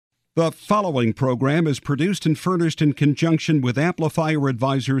The following program is produced and furnished in conjunction with Amplifier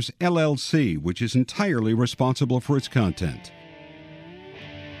Advisors, LLC, which is entirely responsible for its content.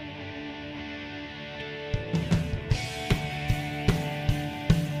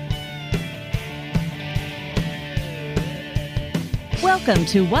 Welcome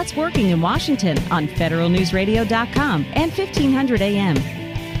to What's Working in Washington on federalnewsradio.com and 1500 AM.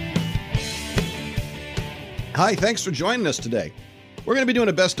 Hi, thanks for joining us today. We're going to be doing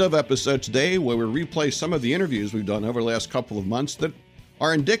a best of episode today where we replay some of the interviews we've done over the last couple of months that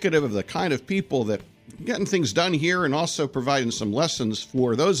are indicative of the kind of people that are getting things done here and also providing some lessons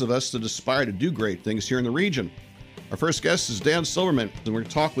for those of us that aspire to do great things here in the region. Our first guest is Dan Silverman, and we're going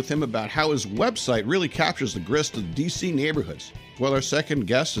to talk with him about how his website really captures the grist of the D.C. neighborhoods. Well, our second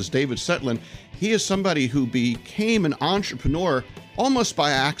guest is David Cetlin. He is somebody who became an entrepreneur almost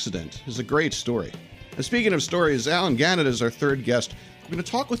by accident. It's a great story. And speaking of stories, Allen Gannett is our third guest. We're going to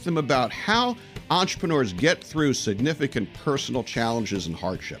talk with him about how entrepreneurs get through significant personal challenges and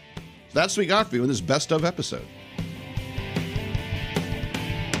hardship. That's what we got for you in this best of episode.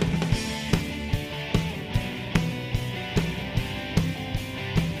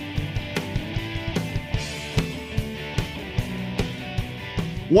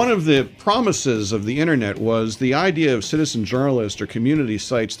 One of the promises of the internet was the idea of citizen journalists or community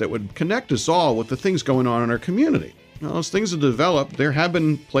sites that would connect us all with the things going on in our community. Now, as things have developed, there have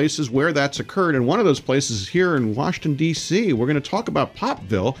been places where that's occurred, and one of those places is here in Washington, D.C. We're going to talk about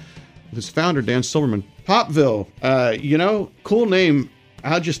PoPville with its founder, Dan Silverman. PoPville, cool name.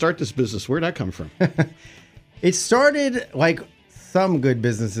 How'd you start this business? Where'd that come from? It started like some good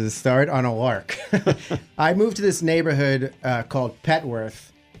businesses start on a lark. I moved to this neighborhood called Petworth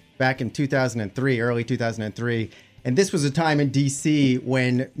back in 2003, early 2003. And this was a time in D.C.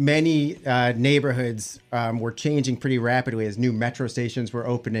 when many neighborhoods were changing pretty rapidly as new metro stations were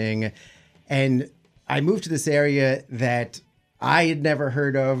opening. And I moved to this area that I had never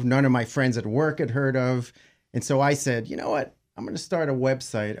heard of. None of my friends at work had heard of. And so I said, you know what? I'm going to start a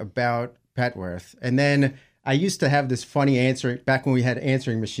website about Petworth. And then I used to have this funny answer back when we had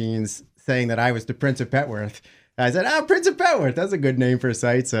answering machines saying that I was the Prince of Petworth. I said, Prince of Petworth, that's a good name for a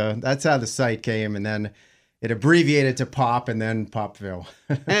site. So that's how the site came. And then it abbreviated to POP and then PoPville.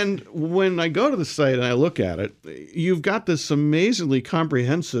 And when I go to the site and I look at it, you've got this amazingly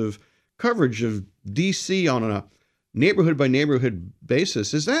comprehensive coverage of D.C. on a neighborhood by neighborhood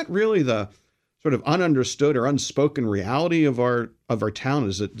basis. Is that really the sort of ununderstood or unspoken reality of our town?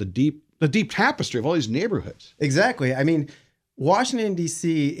 Is it the deep tapestry of all these neighborhoods? Exactly. I mean, Washington,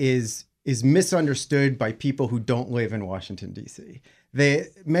 D.C. is misunderstood by people who don't live in Washington, D.C.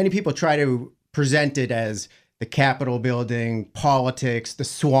 Many people try to present it as the Capitol building, politics, the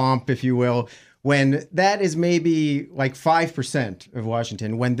swamp, if you will, when that is maybe like 5% of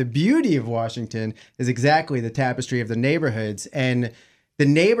Washington, when the beauty of Washington is exactly the tapestry of the neighborhoods. And the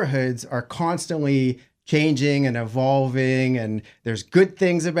neighborhoods are constantly changing and evolving, and there's good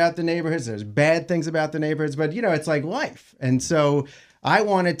things about the neighborhoods, there's bad things about the neighborhoods, but it's like life. And so I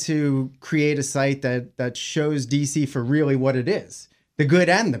wanted to create a site that shows DC for really what it is, the good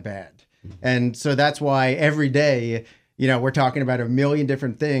and the bad. And so that's why every day, we're talking about a million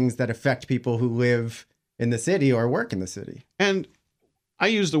different things that affect people who live in the city or work in the city. And I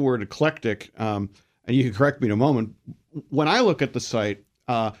use the word eclectic, and you can correct me in a moment. When I look at the site,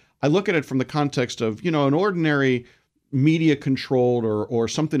 I look at it from the context of, an ordinary media controlled or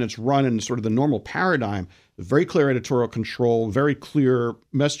something that's run in sort of the normal paradigm, very clear editorial control, very clear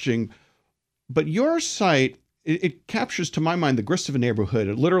messaging. But your site, it captures, to my mind, the grist of a neighborhood.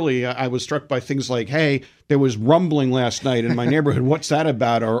 Literally, I was struck by things like, hey, there was rumbling last night in my neighborhood. What's that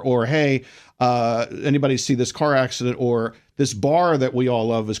about? Or hey, anybody see this car accident? Or this bar that we all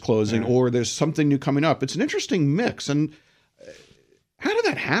love is closing. Yeah. Or there's something new coming up. It's an interesting mix. And how did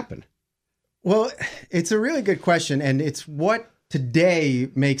that happen? Well, it's a really good question. And it's what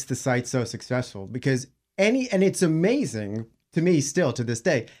today makes the site so successful. Because and it's amazing to me still to this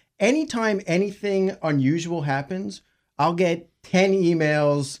day. Anytime anything unusual happens, I'll get 10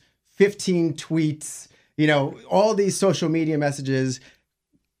 emails, 15 tweets, all these social media messages,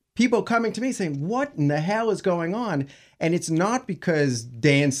 people coming to me saying, what in the hell is going on? And it's not because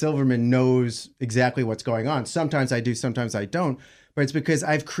Dan Silverman knows exactly what's going on. Sometimes I do, sometimes I don't. But it's because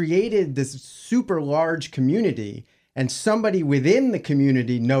I've created this super large community, and somebody within the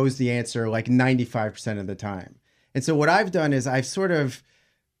community knows the answer like 95% of the time. And so what I've done is I've sort of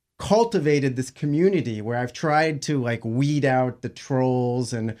cultivated this community where I've tried to like weed out the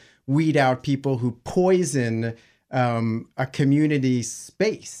trolls and weed out people who poison a community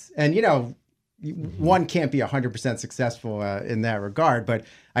space. And, one can't be 100% successful in that regard, but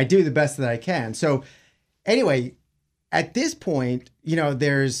I do the best that I can. So anyway, at this point,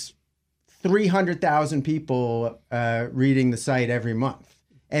 there's 300,000 people reading the site every month,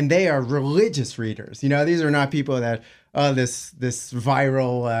 and they are religious readers. These are not people that, this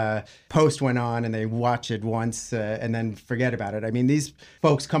viral post went on and they watch it once and then forget about it. I mean, these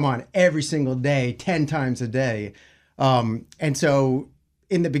folks come on every single day, 10 times a day. And so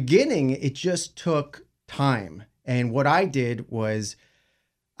in the beginning, it just took time. And what I did was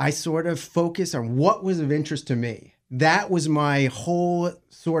I sort of focused on what was of interest to me. That was my whole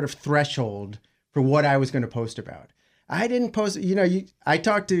sort of threshold for what I was going to post about. I didn't post, I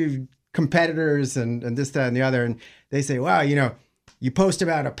talked to competitors and this, that, and the other, and they say, wow, you post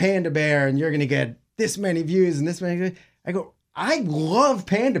about a panda bear and you're going to get this many views and this many. I go, I love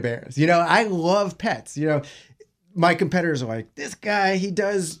panda bears. I love pets. My competitors are like, this guy, he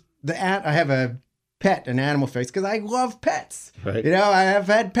does I have a pet, an animal face, because I love pets. Right. I have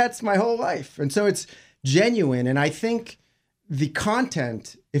had pets my whole life. And so it's genuine. And I think the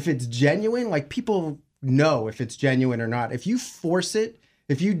content, if it's genuine, like people know if it's genuine or not. If you force it,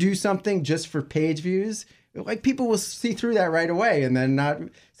 if you do something just for page views, like people will see through that right away and then not.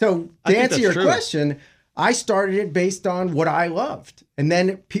 So to answer your question, I started it based on what I loved. And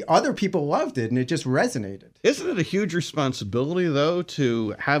then other people loved it and it just resonated. Isn't it a huge responsibility, though,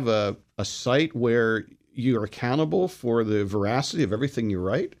 to have a site where you're accountable for the veracity of everything you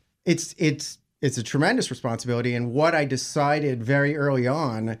write? It's a tremendous responsibility. And what I decided very early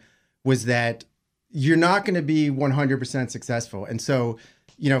on was that you're not going to be 100% successful. And so,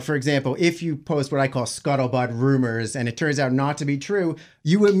 for example, if you post what I call scuttlebutt rumors and it turns out not to be true,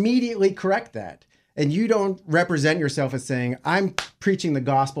 you immediately correct that. And you don't represent yourself as saying, I'm preaching the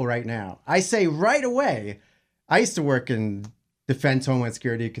gospel right now. I say right away, I used to work in Defense Homeland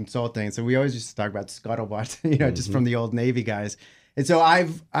Security Consulting. So we always used to talk about scuttlebutt, just from the old Navy guys. And so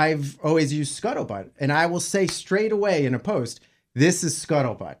I've always used scuttlebutt. And I will say straight away in a post, this is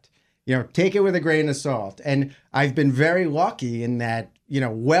scuttlebutt. Take it with a grain of salt. And I've been very lucky in that,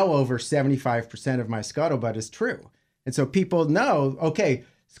 well over 75% of my scuttlebutt is true. And so people know, okay,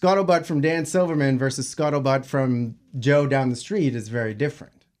 scuttlebutt from Dan Silverman versus scuttlebutt from Joe down the street is very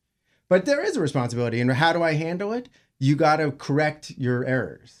different. But there is a responsibility. And how do I handle it? You got to correct your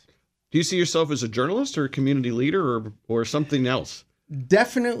errors. Do you see yourself as a journalist or a community leader or something else?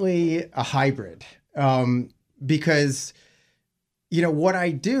 Definitely a hybrid. Because, what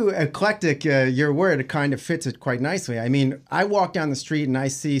I do, eclectic, your word, it kind of fits it quite nicely. I mean, I walk down the street and I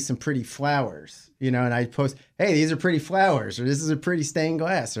see some pretty flowers, and I post, hey, these are pretty flowers, or this is a pretty stained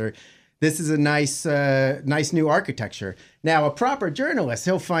glass, or this is a nice new architecture. Now, a proper journalist,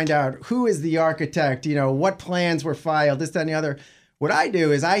 he'll find out who is the architect, what plans were filed, this, that, and the other. What I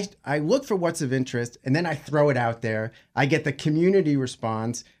do is I look for what's of interest, and then I throw it out there. I get the community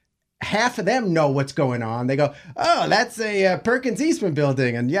response. Half of them know what's going on. They go, oh, that's a Perkins Eastman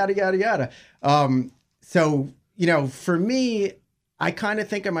building, and yada, yada, yada. So, for me, I kind of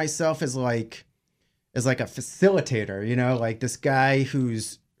think of myself as like a facilitator, like this guy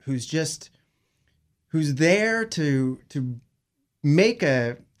who's there to make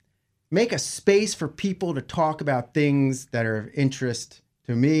a space for people to talk about things that are of interest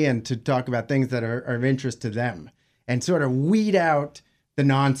to me and to talk about things that are of interest to them and sort of weed out the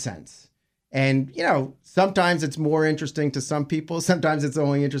nonsense. And, sometimes it's more interesting to some people. Sometimes it's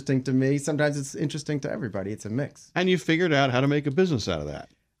only interesting to me. Sometimes it's interesting to everybody. It's a mix. And you figured out how to make a business out of that.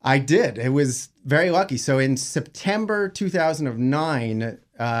 I did. It was very lucky. So in September 2009,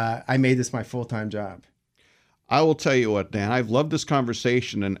 I made this my full-time job. I will tell you what, Dan, I've loved this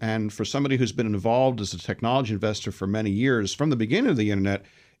conversation. And for somebody who's been involved as a technology investor for many years, from the beginning of the internet,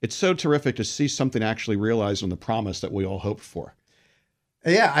 it's so terrific to see something actually realized on the promise that we all hoped for.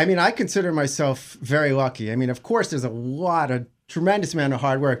 Yeah, I mean, I consider myself very lucky. I mean, of course, there's a tremendous amount of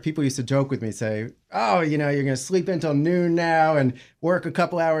hard work. People used to joke with me, say, oh, you're going to sleep until noon now and work a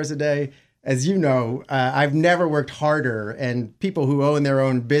couple hours a day. As you know, I've never worked harder, and people who own their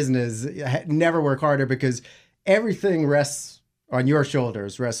own business never work harder because everything rests on your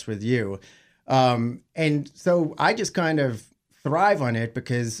shoulders, rests with you. And so I just kind of thrive on it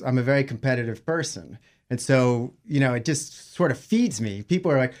because I'm a very competitive person. And so, it just sort of feeds me.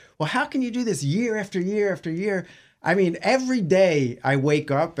 People are like, well, how can you do this year after year after year? I mean, every day I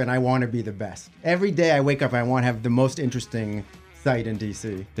wake up and I want to be the best. Every day I wake up and I want to have the most interesting site in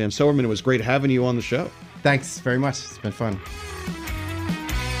DC. Dan Silverman, it was great having you on the show. Thanks very much. It's been fun.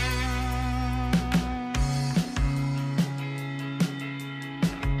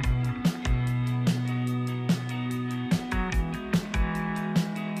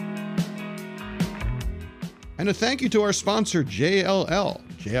 And a thank you to our sponsor, JLL.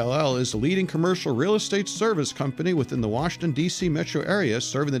 JLL is the leading commercial real estate service company within the Washington, D.C. metro area,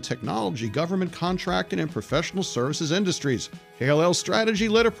 serving the technology, government contracting, and professional services industries. JLL's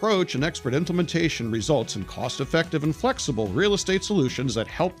strategy-led approach and expert implementation results in cost-effective and flexible real estate solutions that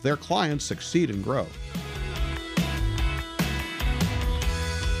help their clients succeed and grow.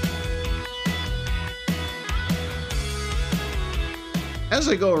 As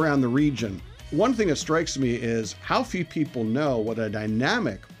I go around the region, one thing that strikes me is how few people know what a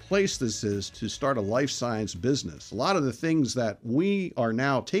dynamic place this is to start a life science business. A lot of the things that we are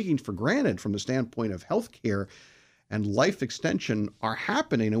now taking for granted from the standpoint of healthcare and life extension are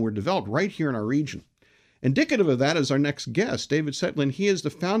happening and were developed right here in our region. Indicative of that is our next guest, David Cetlin. He is the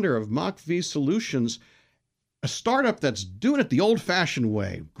founder of MockV Solutions, a startup that's doing it the old-fashioned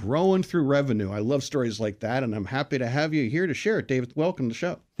way, growing through revenue. I love stories like that, and I'm happy to have you here to share it. David, welcome to the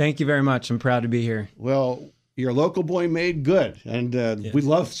show. Thank you very much. I'm proud to be here. Well, you're a local boy made good, and Yes. We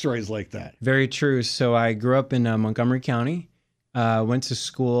love stories like that. Very true. So I grew up in Montgomery County, went to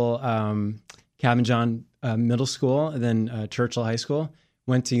school, Cabin John Middle School, and then Churchill High School,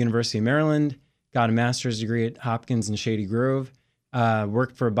 went to University of Maryland, got a master's degree at Hopkins in Shady Grove,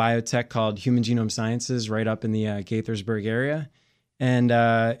 worked for a biotech called Human Genome Sciences right up in the Gaithersburg area. And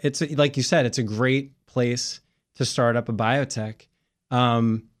like you said, it's a great place to start up a biotech.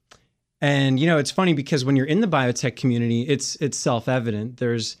 And, it's funny because when you're in the biotech community, it's self-evident.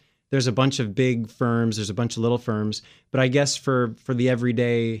 There's a bunch of big firms, there's a bunch of little firms, but I guess for the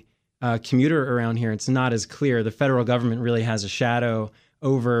everyday commuter around here, it's not as clear. The federal government really has a shadow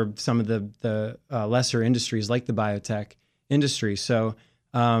over some of the lesser industries like the biotech industry. So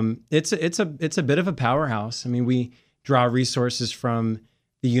it's a bit of a powerhouse. I mean, we draw resources from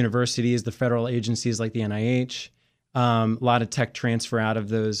the universities, the federal agencies like the NIH, a lot of tech transfer out of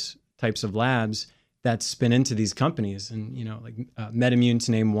those types of labs that spin into these companies. And, like MedImmune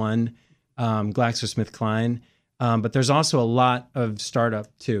to name one, GlaxoSmithKline. But there's also a lot of startup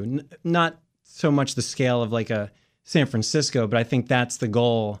too. Not so much the scale of like a San Francisco, but I think that's the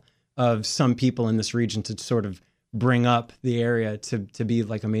goal of some people in this region to sort of bring up the area to be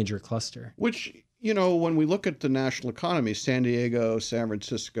like a major cluster. Which, when we look at the national economy, San Diego, San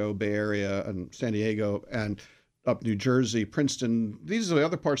Francisco, Bay Area, and San Diego, and up New Jersey, Princeton, these are the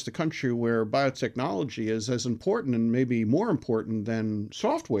other parts of the country where biotechnology is as important and maybe more important than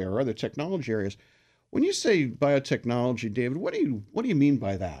software or other technology areas. When you say biotechnology, David, what do you mean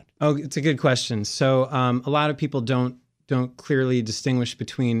by that? Oh, it's a good question. So a lot of people don't clearly distinguish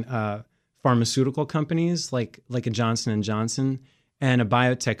between pharmaceutical companies like a Johnson & Johnson and a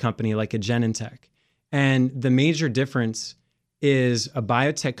biotech company like a Genentech. And the major difference is a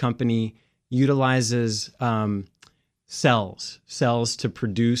biotech company utilizes cells to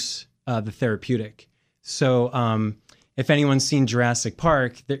produce the therapeutic. So if anyone's seen Jurassic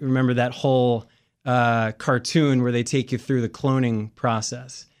Park, remember that whole cartoon where they take you through the cloning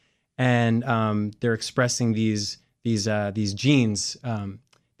process, and they're expressing these genes.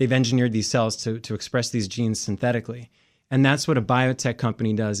 They've engineered these cells to express these genes synthetically. And that's what a biotech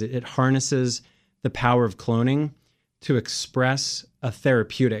company does. It harnesses the power of cloning to express a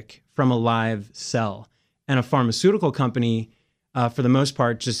therapeutic from a live cell. And a pharmaceutical company, for the most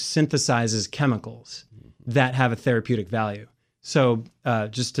part, just synthesizes chemicals that have a therapeutic value. So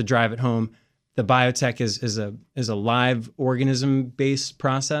just to drive it home, the biotech is a live organism-based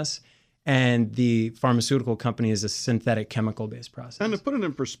process, and the pharmaceutical company is a synthetic chemical-based process. And to put it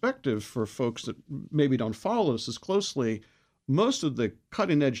in perspective for folks that maybe don't follow this as closely, most of the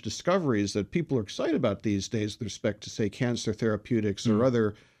cutting-edge discoveries that people are excited about these days with respect to, say, cancer therapeutics or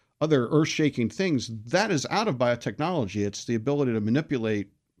other earth-shaking things, that is out of biotechnology. It's the ability to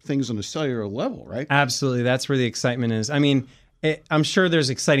manipulate things on a cellular level, right? Absolutely. That's where the excitement is. I mean, I'm sure there's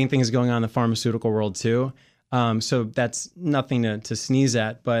exciting things going on in the pharmaceutical world too. So that's nothing to sneeze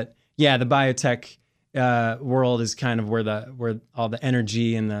at. But yeah, the biotech world is kind of where all the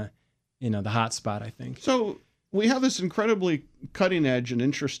energy and the hot spot, I think. So we have this incredibly cutting edge and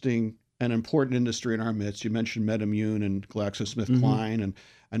interesting and important industry in our midst. You mentioned MedImmune and GlaxoSmithKline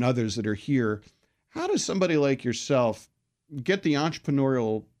and others that are here. How does somebody like yourself get the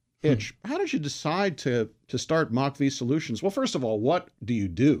entrepreneurial itch? How did you decide to start MockV Solutions? Well, first of all, what do you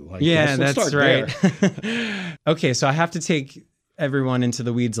do? That's right. Okay, so I have to take everyone into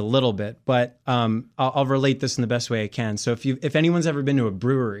the weeds a little bit, but I'll relate this in the best way I can. So if anyone's ever been to a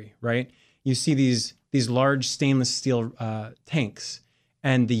brewery, right, you see these large stainless steel tanks,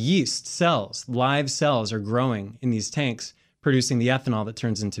 and the yeast cells, live cells, are growing in these tanks, producing the ethanol that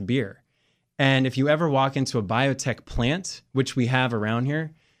turns into beer. And if you ever walk into a biotech plant, which we have around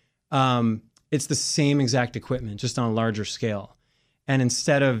here, it's the same exact equipment, just on a larger scale. And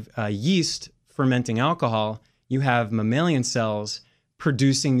instead of yeast fermenting alcohol, you have mammalian cells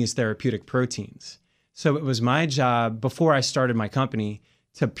producing these therapeutic proteins. So it was my job, before I started my company,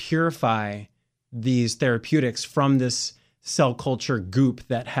 to purify these therapeutics from this cell culture goop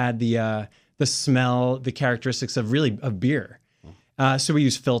that had the smell, the characteristics of beer. So we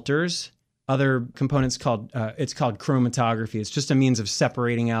use filters, other components it's called chromatography. It's just a means of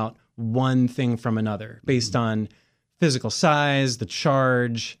separating out one thing from another based on physical size, the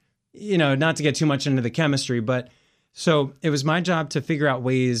charge, not to get too much into the chemistry, but so it was my job to figure out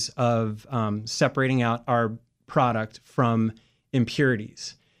ways of separating out our product from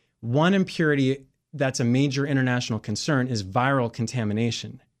impurities. One impurity that's a major international concern is viral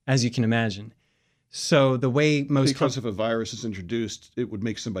contamination, as you can imagine. So the way because if a virus is introduced, it would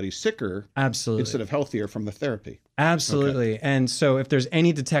make somebody sicker, absolutely, instead of healthier from the therapy. Absolutely. Okay. And so if there's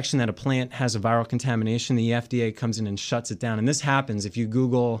any detection that a plant has a viral contamination, the FDA comes in and shuts it down. And this happens if you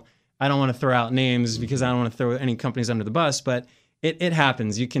Google, I don't want to throw out names because I don't want to throw any companies under the bus, but it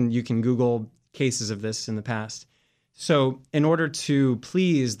happens. You can Google cases of this in the past. So in order to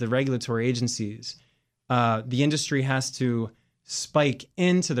please the regulatory agencies, the industry has to spike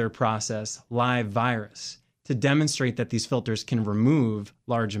into their process live virus to demonstrate that these filters can remove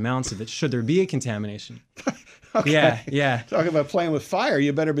large amounts of it should there be a contamination. Okay. Yeah. Talking about playing with fire,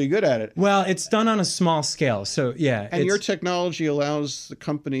 you better be good at it. Well, it's done on a small scale. So yeah. And your technology allows the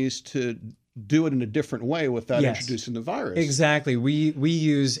companies to do it in a different way without introducing the virus. Exactly. We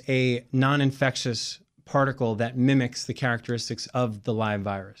use a non-infectious particle that mimics the characteristics of the live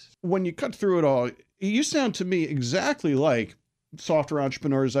virus. When you cut through it all, you sound to me exactly like software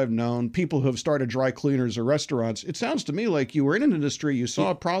entrepreneurs I've known, people who have started dry cleaners or restaurants. It sounds to me like you were in an industry, you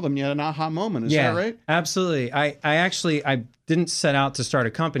saw a problem, you had an aha moment. Is that right? Absolutely. I didn't set out to start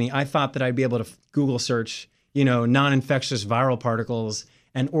a company. I thought that I'd be able to Google search, non-infectious viral particles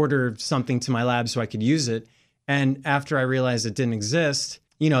and order something to my lab so I could use it. And after I realized it didn't exist,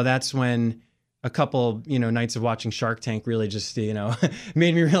 that's when a couple, nights of watching Shark Tank really just,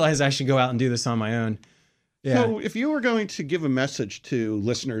 made me realize I should go out and do this on my own. Yeah. So if you were going to give a message to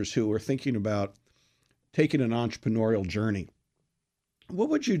listeners who are thinking about taking an entrepreneurial journey, what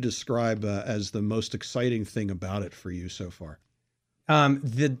would you describe as the most exciting thing about it for you so far?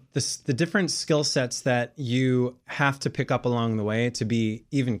 The different skill sets that you have to pick up along the way to be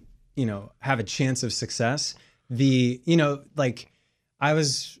even, have a chance of success. I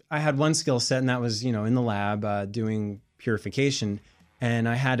had one skill set, and that was, in the lab doing purification, and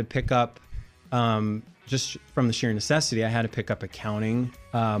I had to pick up, just from the sheer necessity, I had to pick up accounting,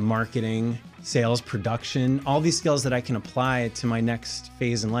 marketing, sales, production, all these skills that I can apply to my next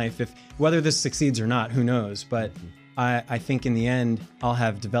phase in life. Whether this succeeds or not, who knows? But I think in the end, I'll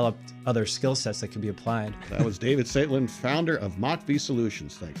have developed other skill sets that could be applied. That was David Cetlin, founder of MockV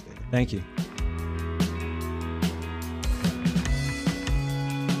Solutions. Thanks, David. Thank you.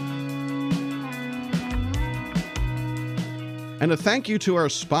 And a thank you to our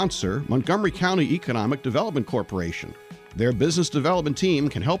sponsor, Montgomery County Economic Development Corporation. Their business development team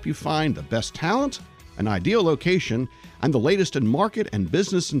can help you find the best talent, an ideal location, and the latest in market and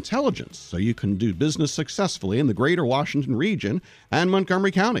business intelligence so you can do business successfully in the greater Washington region and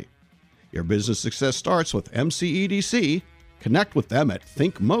Montgomery County. Your business success starts with MCEDC. Connect with them at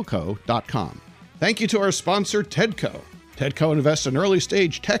thinkmoco.com. Thank you to our sponsor, TEDCO. TEDCO invests in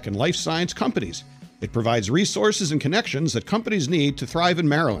early-stage tech and life science companies. It provides resources and connections that companies need to thrive in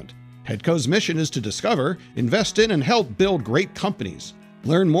Maryland. TEDCO's mission is to discover, invest in, and help build great companies.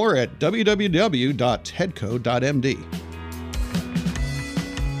 Learn more at www.tedco.md.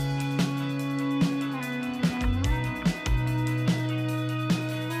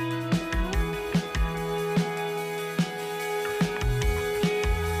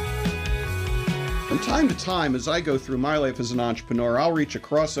 From time to time, as I go through my life as an entrepreneur, I'll reach a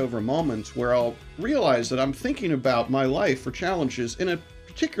crossover moment where I'll realize that I'm thinking about my life or challenges in a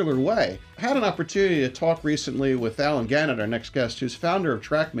particular way. I had an opportunity to talk recently with Allen Gannett, our next guest, who's founder of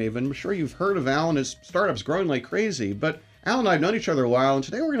TrackMaven. I'm sure you've heard of Allen. His startup's growing like crazy, but Allen and I have known each other a while, and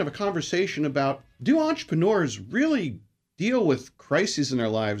today we're going to have a conversation about, do entrepreneurs really deal with crises in their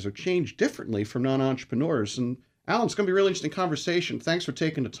lives or change differently from non-entrepreneurs? And Allen, it's going to be a really interesting conversation. Thanks for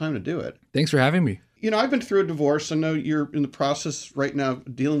taking the time to do it. Thanks for having me. I've been through a divorce. I know you're in the process right now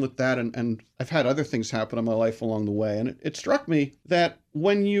dealing with that, and I've had other things happen in my life along the way. And it struck me that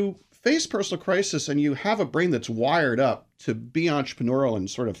when you face personal crisis and you have a brain that's wired up to be entrepreneurial and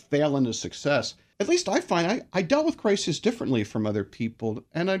sort of fail into success, at least I find I dealt with crisis differently from other people.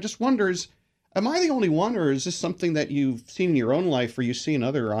 And I just wonder, am I the only one, or is this something that you've seen in your own life or you see in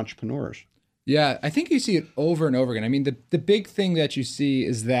other entrepreneurs? Yeah, I think you see it over and over again. I mean, the big thing that you see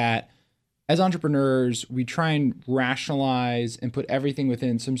is that as entrepreneurs, we try and rationalize and put everything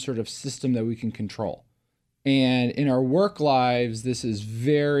within some sort of system that we can control. And in our work lives, this is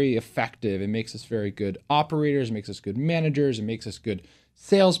very effective. It makes us very good operators, it makes us good managers, it makes us good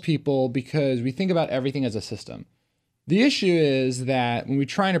salespeople because we think about everything as a system. The issue is that when we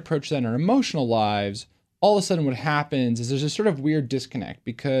try and approach that in our emotional lives, all of a sudden what happens is there's a sort of weird disconnect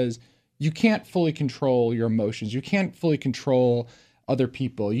because you can't fully control your emotions. You can't fully control other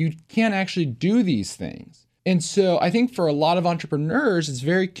people. You can't actually do these things. And so I think for a lot of entrepreneurs, it's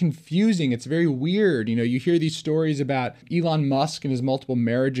very confusing. It's very weird. You know, you hear these stories about Elon Musk and his multiple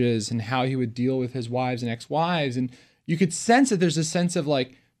marriages and how he would deal with his wives and ex-wives. And you could sense that there's a sense of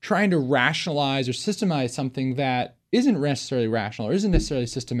like trying to rationalize or systemize something that isn't necessarily rational or isn't necessarily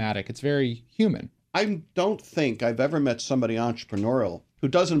systematic. It's very human. I don't think I've ever met somebody entrepreneurial who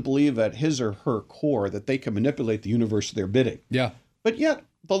doesn't believe at his or her core that they can manipulate the universe to their bidding. Yeah. But yet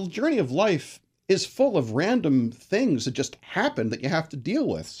the journey of life is full of random things that just happen that you have to deal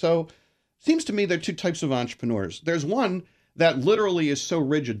with. So it seems to me there are two types of entrepreneurs. There's one that literally is so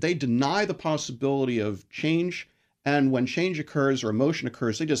rigid, they deny the possibility of change. And when change occurs or emotion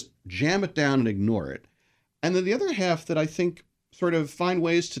occurs, they just jam it down and ignore it. And then the other half that I think sort of find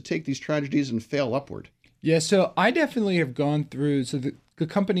ways to take these tragedies and fail upward. Yeah, so I definitely have gone through, so the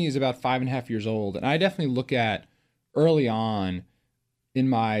company is about 5.5 years old. And I definitely look at early on in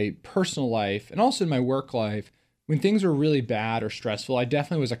my personal life and also in my work life, when things were really bad or stressful, I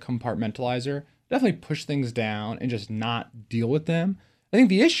definitely was a compartmentalizer, definitely push things down and just not deal with them. I think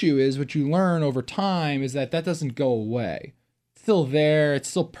the issue is what you learn over time is that doesn't go away. It's still there. It's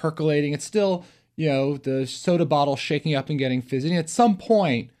still percolating. It's still, you know, the soda bottle shaking up and getting fizzy. And at some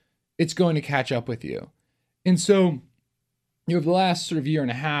point, it's going to catch up with you. And so, you know, the last sort of year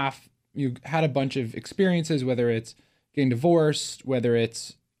and a half, you had a bunch of experiences, whether it's getting divorced, whether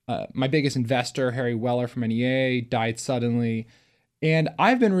it's my biggest investor, Harry Weller from NEA, died suddenly. And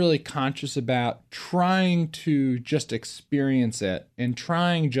I've been really conscious about trying to just experience it and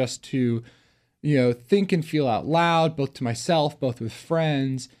trying just to, you know, think and feel out loud, both to myself, both with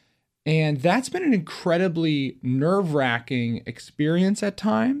friends. And that's been an incredibly nerve-wracking experience at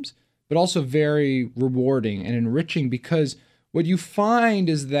times, but also very rewarding and enriching because what you find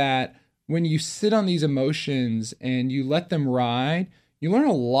is that when you sit on these emotions and you let them ride, you learn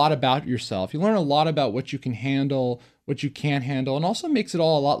a lot about yourself. You learn a lot about what you can handle, what you can't handle, and also makes it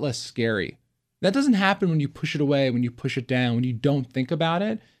all a lot less scary. That doesn't happen when you push it away, when you push it down, when you don't think about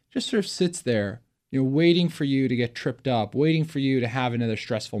it. It just sort of sits there, you know, waiting for you to get tripped up, waiting for you to have another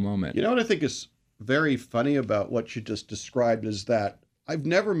stressful moment. You know what I think is very funny about what you just described is that I've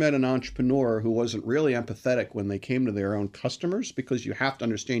never met an entrepreneur who wasn't really empathetic when they came to their own customers, because you have to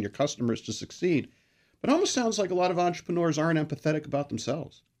understand your customers to succeed. But it almost sounds like a lot of entrepreneurs aren't empathetic about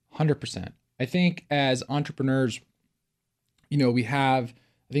themselves. 100%. I think as entrepreneurs, you know, we have,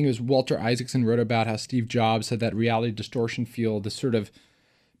 I think it was Walter Isaacson wrote about how Steve Jobs had that reality distortion field, this sort of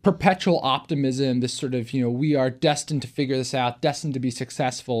perpetual optimism, this sort of, you know, we are destined to figure this out, destined to be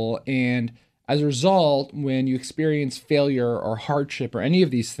successful. And as a result, when you experience failure or hardship or any of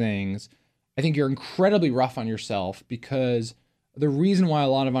these things, I think you're incredibly rough on yourself, because the reason why a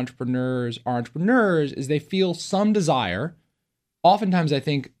lot of entrepreneurs are entrepreneurs is they feel some desire, oftentimes I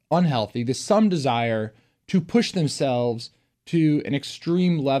think unhealthy, there's some desire to push themselves to an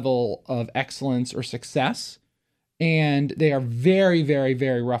extreme level of excellence or success. And they are very, very,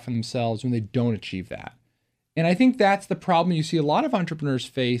 very rough on themselves when they don't achieve that. And I think that's the problem you see a lot of entrepreneurs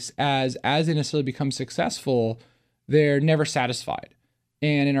face as they necessarily become successful, they're never satisfied.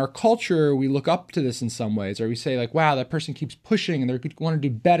 And in our culture, we look up to this in some ways, or we say like, wow, that person keeps pushing and they want to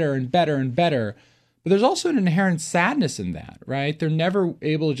do better and better and better. But there's also an inherent sadness in that, right? They're never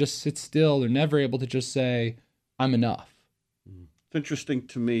able to just sit still. They're never able to just say, I'm enough. It's interesting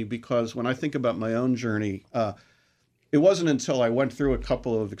to me because when I think about my own journey, it wasn't until I went through a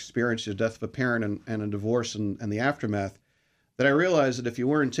couple of experiences, death of a parent and a divorce and the aftermath, that I realized that if you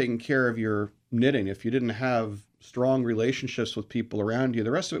weren't taking care of your knitting, if you didn't have strong relationships with people around you,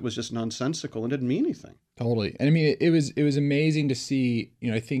 the rest of it was just nonsensical and didn't mean anything. Totally. And I mean, it was amazing to see, you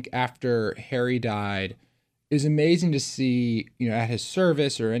know, I think after Harry died, it was amazing to see, you know, at his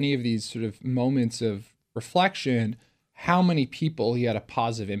service or any of these sort of moments of reflection, how many people he had a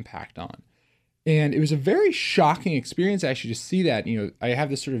positive impact on. And it was a very shocking experience actually to see that. You know, I have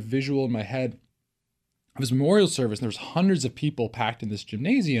this sort of visual in my head of his memorial service, and there was hundreds of people packed in this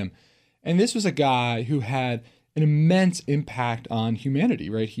gymnasium. And this was a guy who had an immense impact on humanity,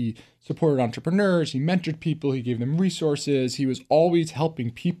 right? He supported entrepreneurs, he mentored people, he gave them resources, he was always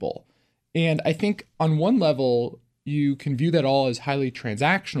helping people. And I think on one level, you can view that all as highly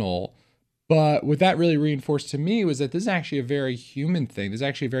transactional. But what that really reinforced to me was that this is actually a very human thing. This is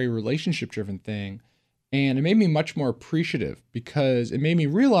actually a very relationship-driven thing. And it made me much more appreciative because it made me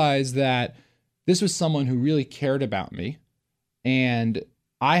realize that this was someone who really cared about me. And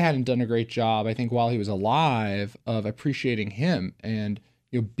I hadn't done a great job, I think, while he was alive of appreciating him and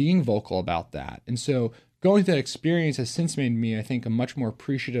being vocal about that. And so going through that experience has since made me, I think, a much more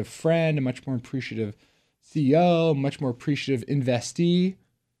appreciative friend, a much more appreciative CEO, a much more appreciative investee,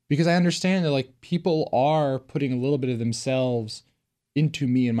 because I understand that like people are putting a little bit of themselves into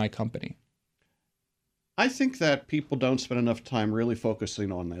me and my company. I think that people don't spend enough time really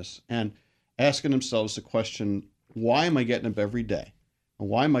focusing on this and asking themselves the question, why am I getting up every day? And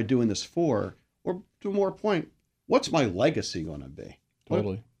why am I doing this for? Or to a more point, what's my legacy going to be?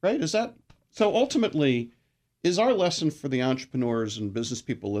 Totally. Right? Is that so? Ultimately, is our lesson for the entrepreneurs and business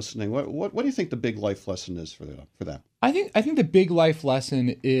people listening? What do you think the big life lesson is for them? I think the big life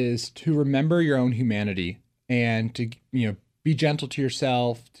lesson is to remember your own humanity and to be gentle to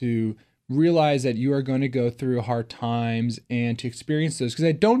yourself, to realize that you are going to go through hard times and to experience those. Because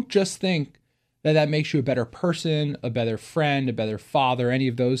I don't just think that makes you a better person, a better friend, a better father, any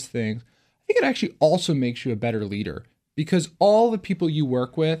of those things. I think it actually also makes you a better leader because all the people you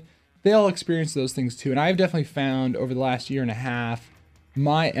work with, they all experience those things too. And I've definitely found over the last year and a half,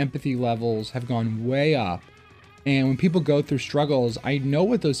 my empathy levels have gone way up. And when people go through struggles, I know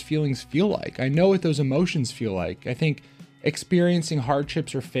what those feelings feel like. I know what those emotions feel like. I think experiencing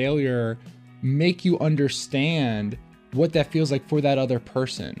hardships or failure make you understand what that feels like for that other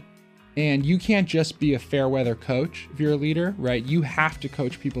person. And you can't just be a fair weather coach if you're a leader, right? You have to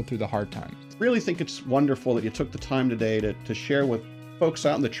coach people through the hard times. I really think it's wonderful that you took the time today to share with folks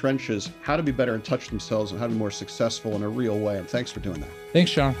out in the trenches how to be better in touch themselves and how to be more successful in a real way. And thanks for doing that.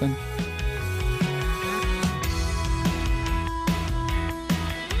 Thanks, Jonathan.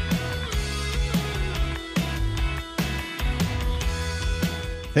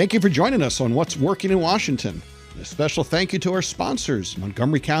 Thank you for joining us on What's Working in Washington. A special thank you to our sponsors,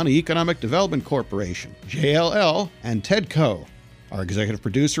 Montgomery County Economic Development Corporation, JLL, and TEDCO. Our executive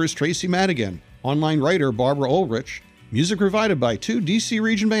producer is Tracy Madigan, online writer Barbara Ulrich, music provided by 2 DC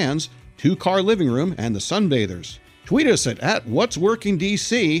region bands, 2 Car Living Room, and the Sunbathers. Tweet us at What's Working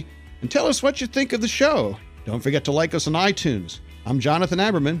DC and tell us what you think of the show. Don't forget to like us on iTunes. I'm Jonathan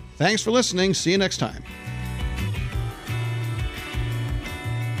Aberman. Thanks for listening. See you next time.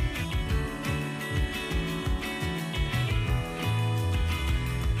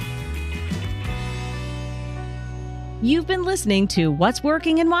 You've been listening to What's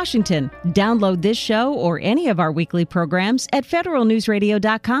Working in Washington. Download this show or any of our weekly programs at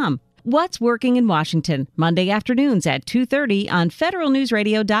federalnewsradio.com. What's Working in Washington, Monday afternoons at 2:30 on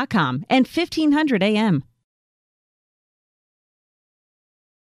federalnewsradio.com and 1500 AM.